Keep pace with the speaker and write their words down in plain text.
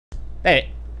There,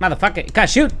 motherfucker. You can't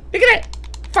shoot. Look at it.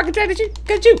 Fucking trying to shoot.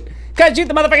 Can't shoot. Can't shoot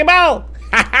the motherfucking ball.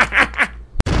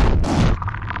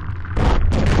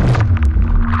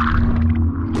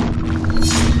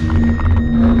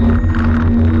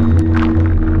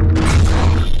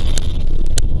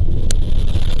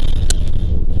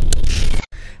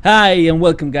 Hi and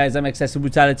welcome guys, I'm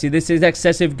XsvBrutality. This is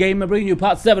XsvGamer bringing you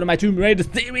part 7 of my Tomb Raider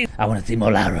series. I want to see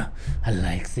more Lara. I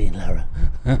like seeing Lara.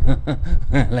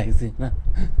 I like seeing Lara.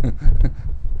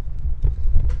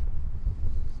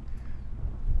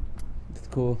 It's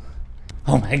cool.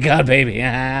 Oh my god, baby.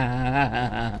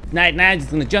 Night,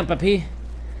 just gonna jump up here.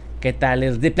 Get that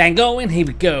little zip line going. Here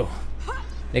we go.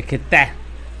 Look at that.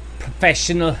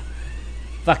 Professional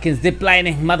fucking zip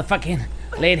lining motherfucking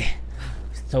lady.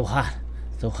 So hot.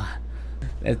 So hot.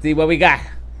 Let's see what we got.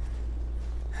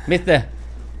 Mister.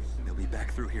 They'll be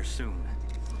back through here soon.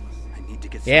 I need to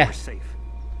get somewhere safe.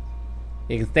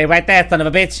 You can stay right there, son of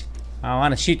a bitch. I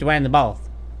want to shoot you right in the balls.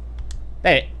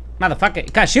 There, motherfucker.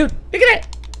 You can't shoot. Look at it.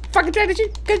 Fucking trying to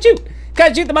shoot. Can't shoot.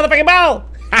 Can't shoot the motherfucking ball.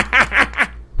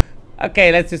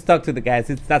 Okay, let's just talk to the guy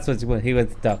since that's what he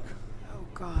wants to talk. Oh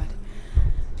God.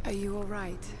 Are you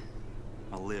alright?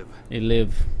 I'll live. You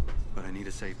live. But I need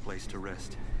a safe place to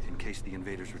rest in case the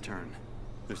invaders return.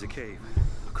 There's a cave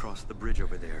across the bridge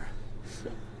over there.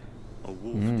 A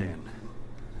wolf den.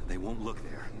 They won't look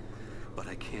there, but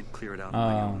I can't clear it out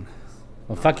on my own.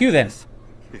 Well, fuck you then.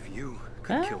 If you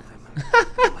could kill them,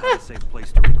 we'll have a safe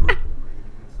place to regroup.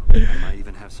 I might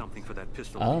even have something for that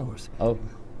pistol of yours. Oh.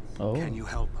 Can you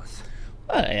help us?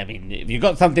 Well, I mean, if you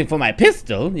got something for my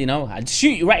pistol, you know, I'd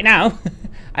shoot you right now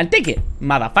and take it,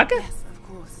 motherfucker. Yes, of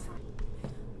course.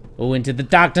 Oh, into the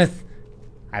darkness.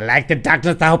 I like the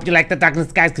darkness. I hope you like the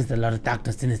darkness, guys, because there's a lot of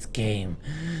darkness in this game.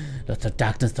 Lots of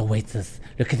darkness awaits us.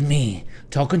 Look at me,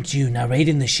 talking to you,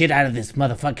 narrating the shit out of this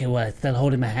motherfucker while I'm still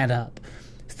holding my hand up.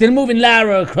 Still moving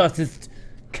Lara across this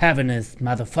cavernous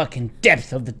motherfucking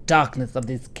depths of the darkness of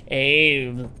this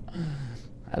cave.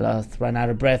 I ran out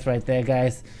of breath right there,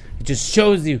 guys. It just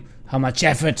shows you how much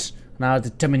effort and how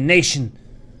determination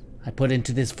I put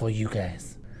into this for you guys.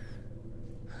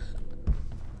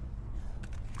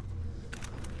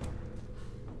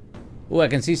 Oh, I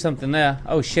can see something there.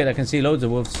 Oh shit, I can see loads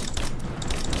of wolves.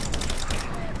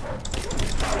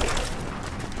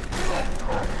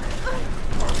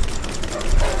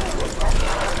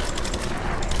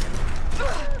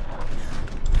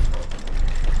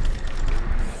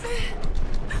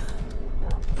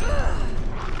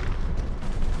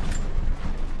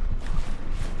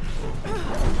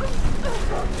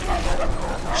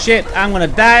 Shit, I'm gonna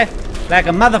die like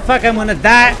a motherfucker. I'm gonna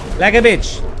die like a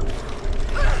bitch.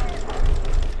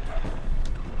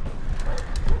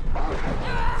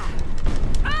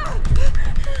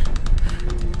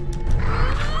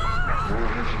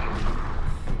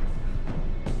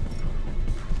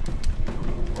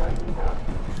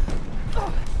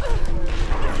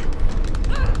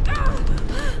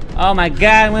 Oh my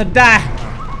god, I'm gonna die.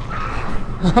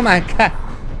 Oh my god.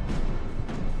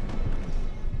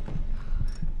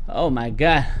 Oh my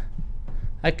god.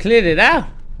 I cleared it out.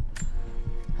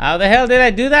 How the hell did I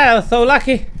do that? I was so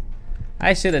lucky.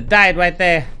 I should have died right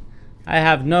there. I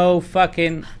have no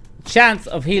fucking chance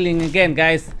of healing again,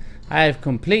 guys. I have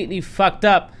completely fucked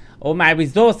up. All my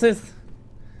resources,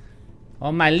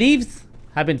 all my leaves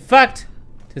have been fucked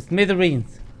to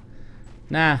smithereens.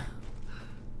 Nah.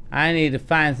 I need to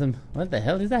find some. What the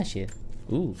hell is that shit?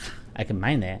 Ooh, I can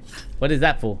mine that. What is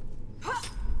that for?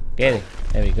 Get it.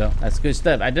 There we go. That's good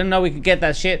stuff. I didn't know we could get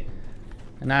that shit.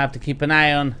 And I have to keep an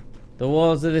eye on the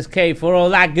walls of this cave for all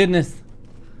that goodness.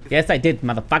 Yes, I did,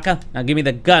 motherfucker. Now give me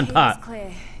the gun part.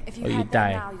 Clear. If you or you head die.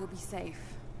 there now, you'll be safe.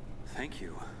 Thank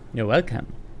you. You're welcome.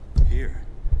 Here,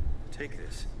 take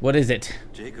this. What is it?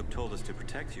 Jacob told us to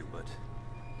protect you, but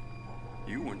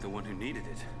you weren't the one who needed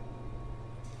it.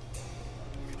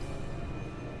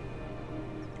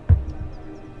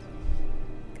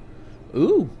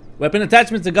 Ooh. Weapon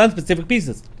attachments are gun-specific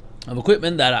pieces of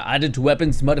equipment that are added to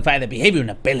weapons to modify their behavior and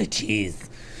abilities.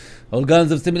 All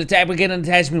guns of similar type will get an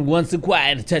attachment once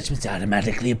acquired. Attachments are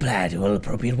automatically applied to all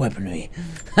appropriate weaponry.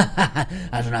 I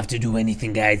don't have to do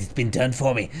anything, guys. It's been done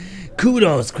for me.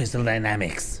 Kudos, Crystal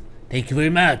Dynamics. Thank you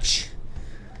very much.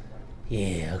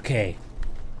 Yeah, okay.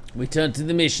 We turn to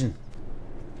the mission.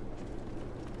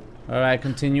 Alright,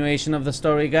 continuation of the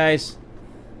story, guys.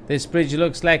 This bridge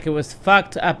looks like it was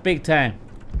fucked up big time.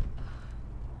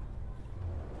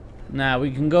 Now,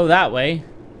 we can go that way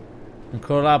and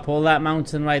crawl up all that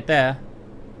mountain right there.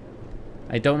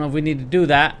 I don't know if we need to do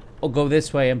that or go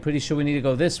this way. I'm pretty sure we need to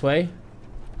go this way.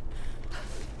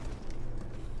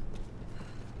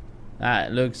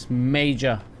 That looks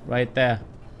major right there.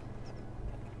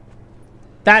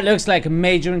 That looks like a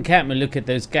major encampment. Look at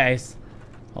those guys.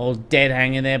 All dead,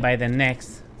 hanging there by their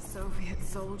necks. Soviet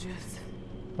soldiers.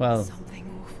 Well, Something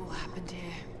awful happened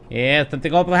here. yeah,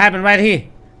 something awful happened right here.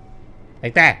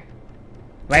 Like that.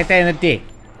 Right there in the dick.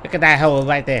 Look at that hole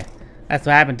right there. That's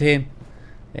what happened to him.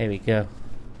 There we go.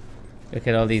 Look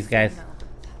at all these guys.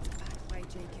 That's back by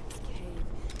Jacob's cave.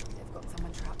 They've got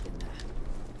someone trapped in there.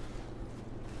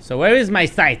 So where is my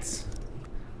sights?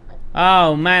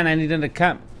 Oh man, I needed a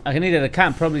camp. I needed a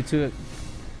camp probably to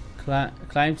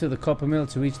climb to the copper mill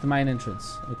to reach the mine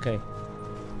entrance. Okay.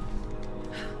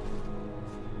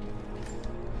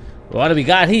 What do we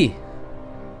got here?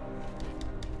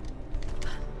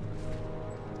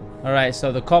 Alright,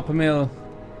 so the copper mill,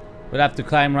 we'll have to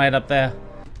climb right up there.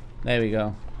 There we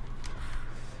go.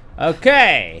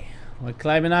 Okay. We're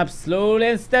climbing up slowly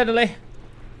and steadily.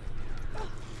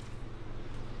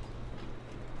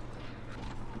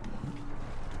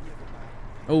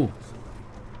 Oh.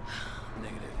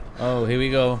 Oh, here we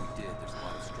go.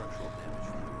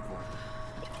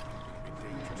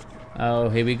 Oh,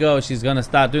 here we go. She's gonna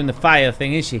start doing the fire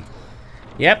thing, is she?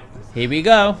 Yep. Here we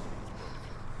go.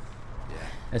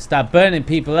 Let's start burning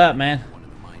people up, man.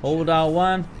 Hold on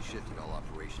one. They shifted all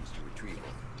operations to retrieval.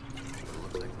 But it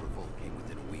looks like the revolt came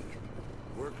within a week.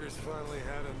 Workers finally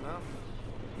had enough.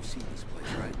 You've seen this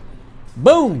place, right?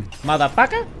 Boom,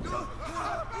 motherfucker.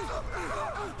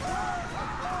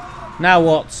 Now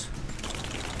what?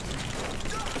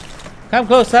 Come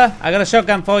closer. I got a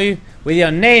shotgun for you with your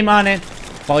name on it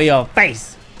for your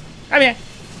face. Come here.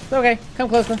 It's okay. Come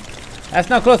closer. That's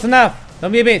not close enough.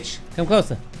 Don't be a bitch. Come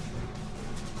closer.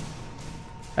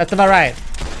 That's about right.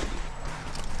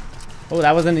 Oh,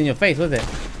 that wasn't in your face, was it?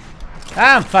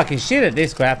 I'm fucking shit at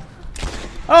this crap.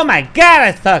 Oh my god,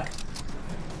 I suck.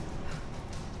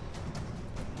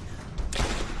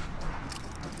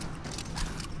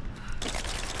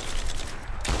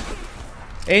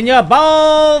 In your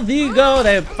balls you go,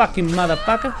 there, fucking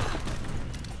motherfucker.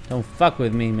 Don't fuck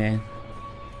with me, man.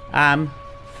 I'm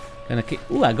gonna kick.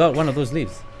 Ooh, I got one of those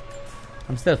leaves.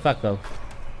 I'm still fucked though.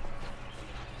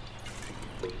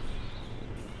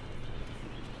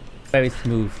 Very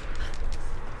smooth.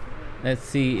 Let's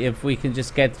see if we can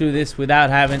just get through this without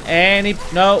having any.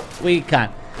 No, we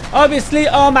can't. Obviously,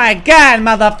 oh my god,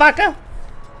 motherfucker!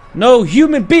 No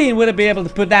human being would have been able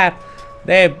to put that.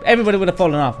 There, everybody would have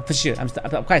fallen off for sure. I'm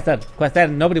quite certain. Quite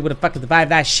certain. Nobody would have fucking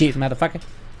survived that shit, motherfucker.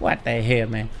 What the hell,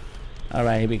 man? All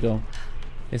right, here we go.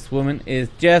 This woman is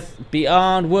just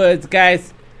beyond words,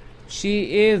 guys.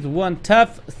 She is one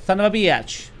tough son of a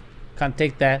bitch. Can't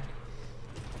take that.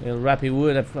 Little rappy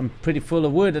wood. I'm pretty full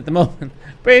of wood at the moment.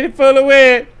 Pretty full of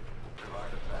wood.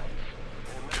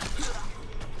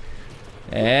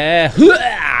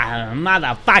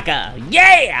 Motherfucker.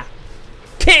 Yeah.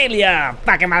 Kill ya,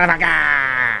 fucking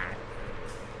motherfucker.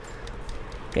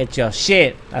 Get your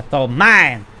shit. That's all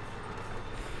mine.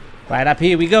 Right up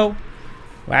here we go.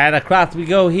 Right across we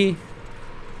go here.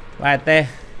 Right there.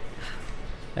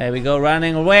 There we go,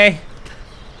 running away.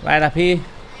 Right up here.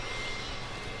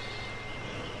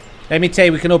 Let me tell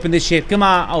you, we can open this shit. Come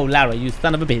on. Oh, Lara, you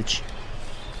son of a bitch.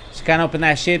 She can't open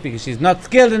that shit because she's not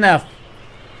skilled enough.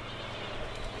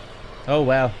 Oh,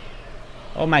 well.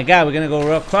 Oh my god, we're gonna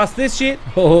go across this shit.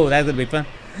 Oh, that's gonna be fun.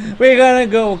 We're gonna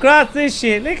go across this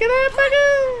shit. Look at that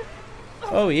fucker.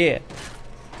 Oh, yeah.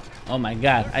 Oh my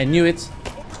god, I knew it.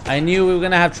 I knew we were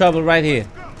gonna have trouble right here.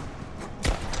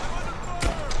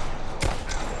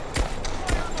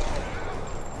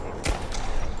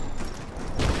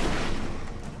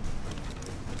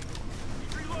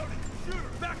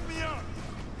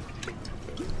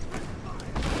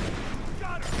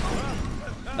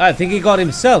 I think he got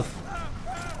himself.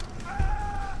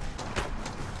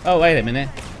 Oh, wait a minute.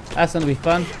 That's gonna be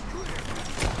fun.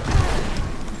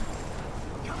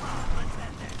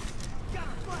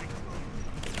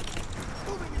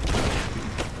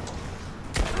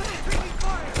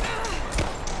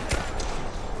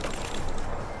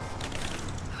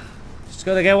 Just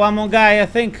gotta get one more guy, I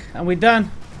think, and we're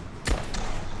done.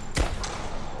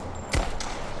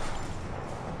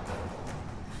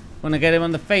 Wanna get him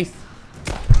on the face.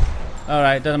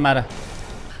 Alright, doesn't matter.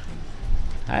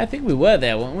 I think we were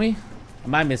there, weren't we?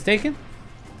 Am I mistaken?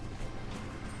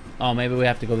 Oh, maybe we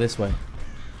have to go this way.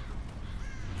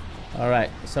 Alright,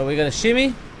 so we got a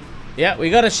shimmy. Yeah, we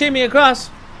got a shimmy across.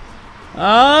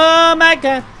 Oh my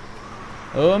god.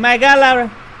 Oh my god,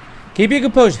 Lara. Keep your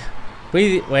composure.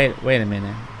 Breathe. Wait a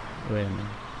minute. Wait a minute.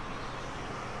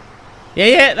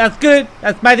 Yeah, that's good.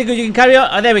 That's mighty good. You can carry on.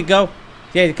 Oh, there we go.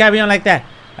 Yeah, carry on like that.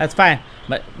 That's fine.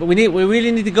 But we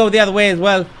really need to go the other way as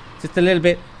well. Just a little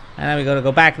bit. And then we gotta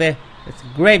go back there. It's a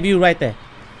great view right there.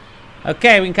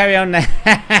 Okay, we can carry on now.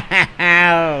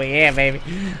 Oh, yeah, baby.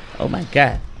 Oh, my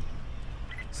God.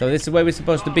 So this is where we're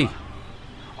supposed to be.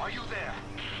 Are you there?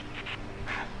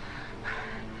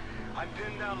 I'm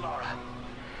pinned down, Lara.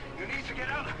 You need to get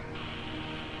out.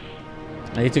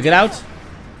 I need to get out?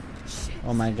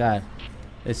 Oh, my God.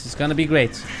 This is gonna be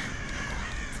great.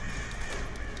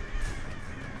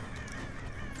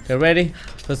 Get ready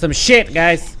for some shit,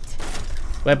 guys.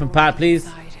 Weapon part, please.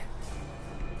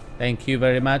 Thank you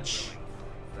very much.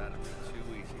 That'll be too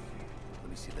easy. Let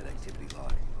me see that activity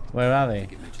log. Where are they?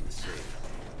 You mentioned the safe.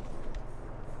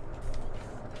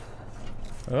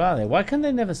 Where are they? Why can't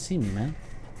they never see me, man?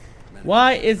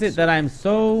 Why is it that I'm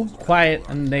so quiet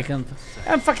and they can...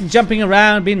 I'm fucking jumping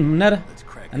around, being nutter,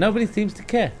 and nobody seems to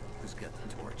care. Who's got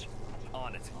the torch?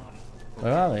 On it.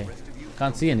 Where are they?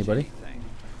 Can't see anybody.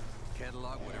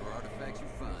 Catalog whatever artifacts you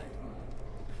find.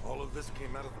 All of this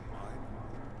came out of the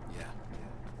mine. Yeah.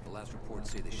 The last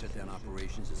reports say they shut down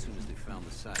operations as soon as they found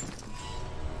the site.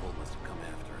 Revolt must have come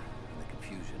after in the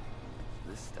confusion.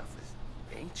 This stuff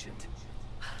is ancient.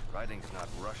 Writing's not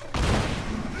Russian.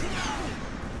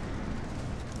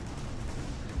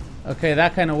 Okay,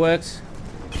 that kind of works.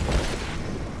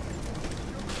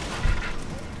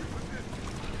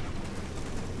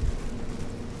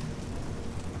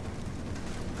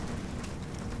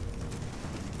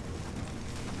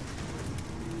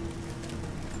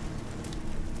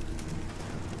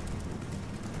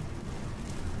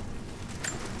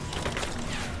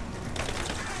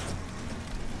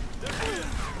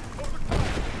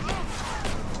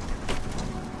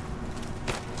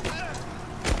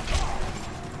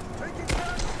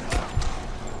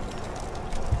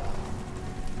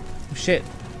 Shit.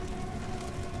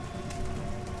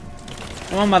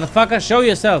 Come on, motherfucker, show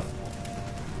yourself.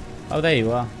 Oh, there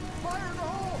you are.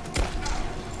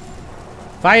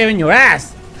 Fire in your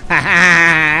ass.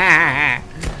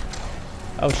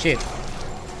 Oh, shit.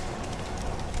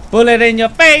 Bullet in your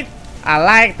face. I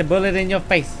like the bullet in your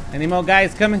face. Any more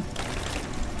guys coming?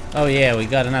 Oh, yeah, we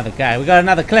got another guy. We got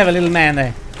another clever little man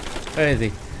there. Where is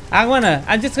he?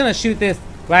 I'm just gonna shoot this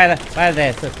right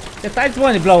there. So I just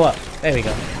want to blow up. There we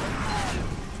go.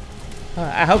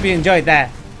 I hope you enjoyed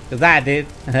that, because I did,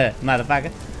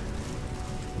 motherfucker.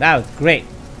 That was great.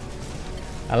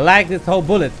 I like this whole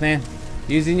bullets, man.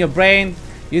 Using your brain,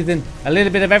 using a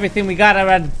little bit of everything we got at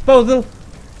our disposal.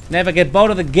 Never get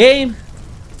bored of the game.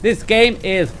 This game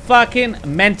is fucking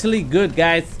mentally good,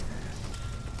 guys.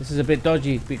 This is a bit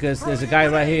dodgy because there's a guy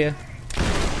right here.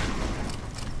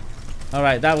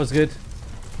 Alright, that was good.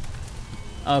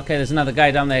 Okay, there's another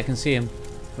guy down there. I can see him.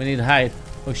 We need to hide.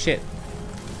 Oh shit.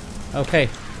 Okay.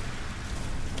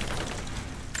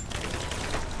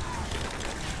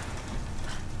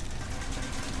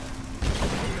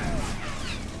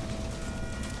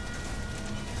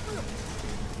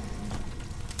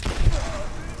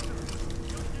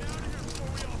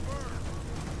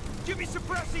 Give me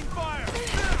suppressing fire.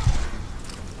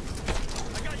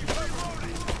 I got you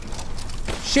reloaded.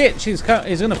 Shit, he's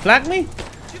gonna flank me?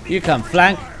 You can't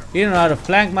flank. You don't know how to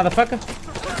flank, motherfucker.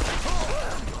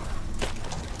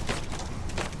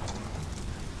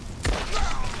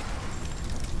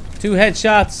 Two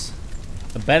headshots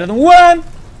are better than one.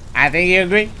 I think you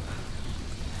agree.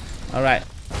 All right.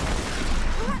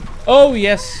 Oh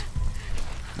yes.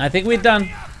 I think we're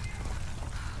done.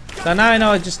 So now I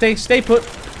know. Just stay put.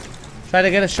 Try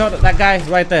to get a shot at that guy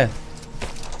right there.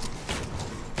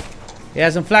 He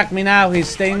hasn't flanked me now. He's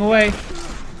staying away.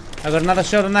 I got another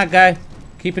shot on that guy.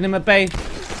 Keeping him at bay.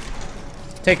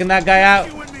 Taking that guy out.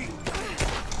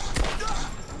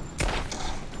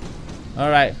 All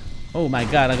right. Oh my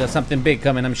god, I got something big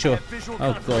coming, I'm sure.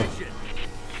 Oh god.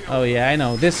 Oh yeah, I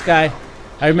know. This guy,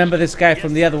 I remember this guy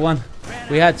from the other one.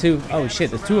 We had to, oh shit,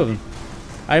 there's two of them.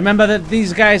 I remember that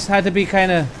these guys had to be kind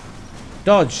of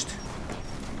dodged.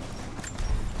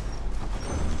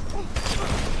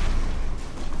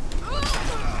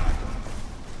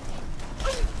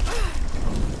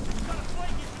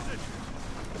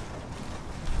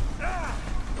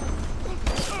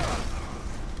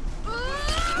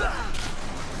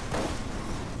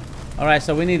 Alright,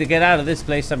 so we need to get out of this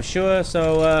place, I'm sure.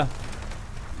 So,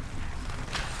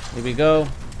 here we go.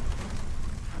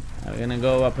 We're gonna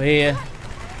go up here.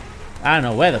 I don't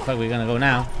know where the fuck we're gonna go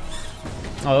now.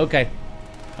 Oh, okay.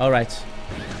 Alright.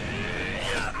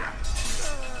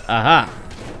 Aha.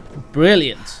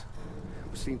 Brilliant.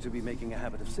 We seem to be making a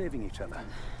habit of saving each other.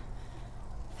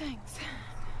 Thanks.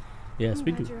 Yes, I'm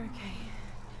we glad do. You're okay.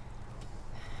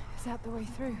 Is that the way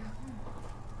through?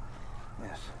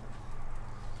 Yes.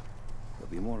 There'll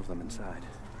be more of them inside.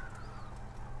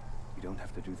 You don't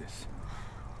have to do this.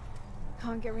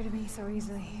 Can't get rid of me so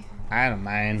easily. I don't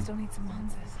mind. Still need some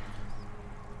answers.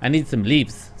 I need some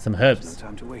leaves, some No herbs.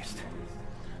 time to waste.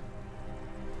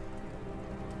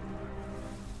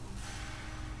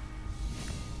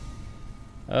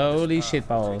 Holy shit Take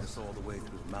balls. us all the way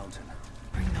through the mountain.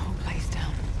 Bring the whole place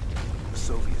down. The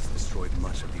Soviets destroyed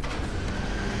much of the island.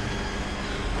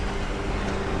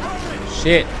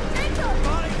 Shit.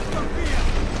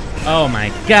 Oh my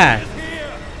god.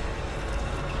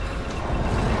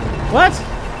 What?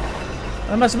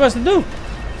 What am I supposed to do?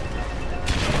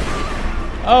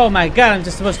 Oh my god, I'm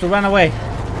just supposed to run away.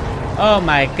 Oh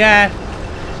my god.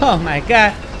 Oh my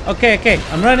god. Okay, okay,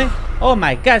 I'm running. Oh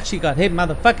my god, she got hit,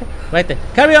 motherfucker. Right there.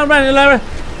 Carry on running, Lara.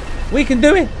 We can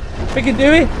do it. We can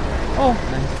do it. Oh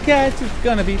my god, she's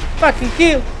gonna be fucking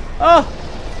killed. Oh,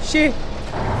 shit.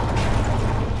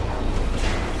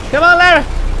 Come on, Lara.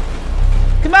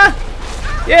 Come on.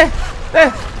 Yeah,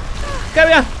 there.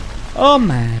 Carry on. Oh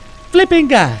my flipping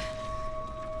god.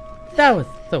 That was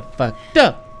so fucked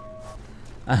up.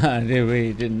 I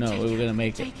really didn't know we were gonna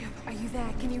make it. Jacob, are you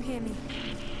there? Can you hear me?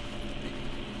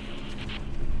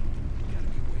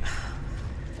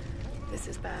 This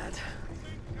is bad.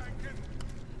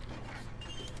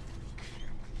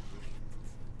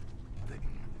 We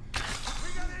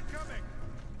got incoming!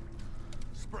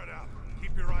 Spread out.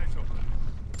 Keep your eyes open.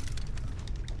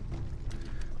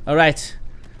 Alright.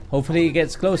 Hopefully he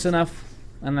gets close enough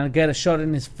and I'll get a shot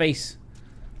in his face.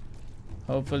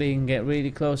 Hopefully he can get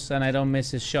really close and I don't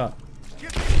miss his shot.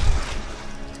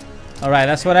 Alright,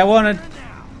 that's what I wanted.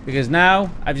 Because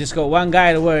now I've just got one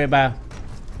guy to worry about.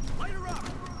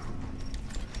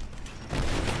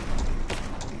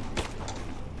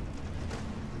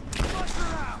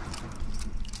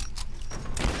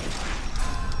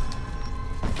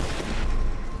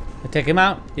 I take him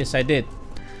out? Yes, I did.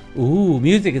 Ooh,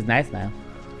 music is nice now.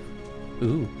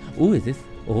 Ooh, ooh, is this?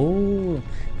 Oh,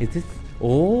 is this?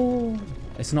 Oh,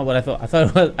 it's not what I thought. I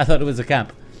thought it was a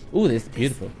camp. Ooh, this is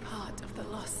beautiful. Part of the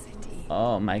lost city.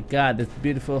 Oh my god, that's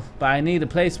beautiful. But I need a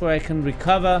place where I can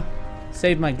recover,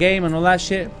 save my game and all that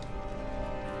shit.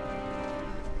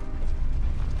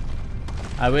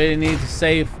 I really need to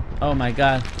save. Oh my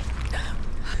god.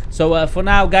 So for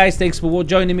now, guys, thanks for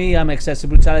joining me. I'm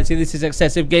XsvBrutality. This is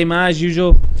XsvGamer as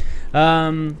usual.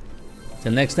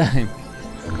 Till next time.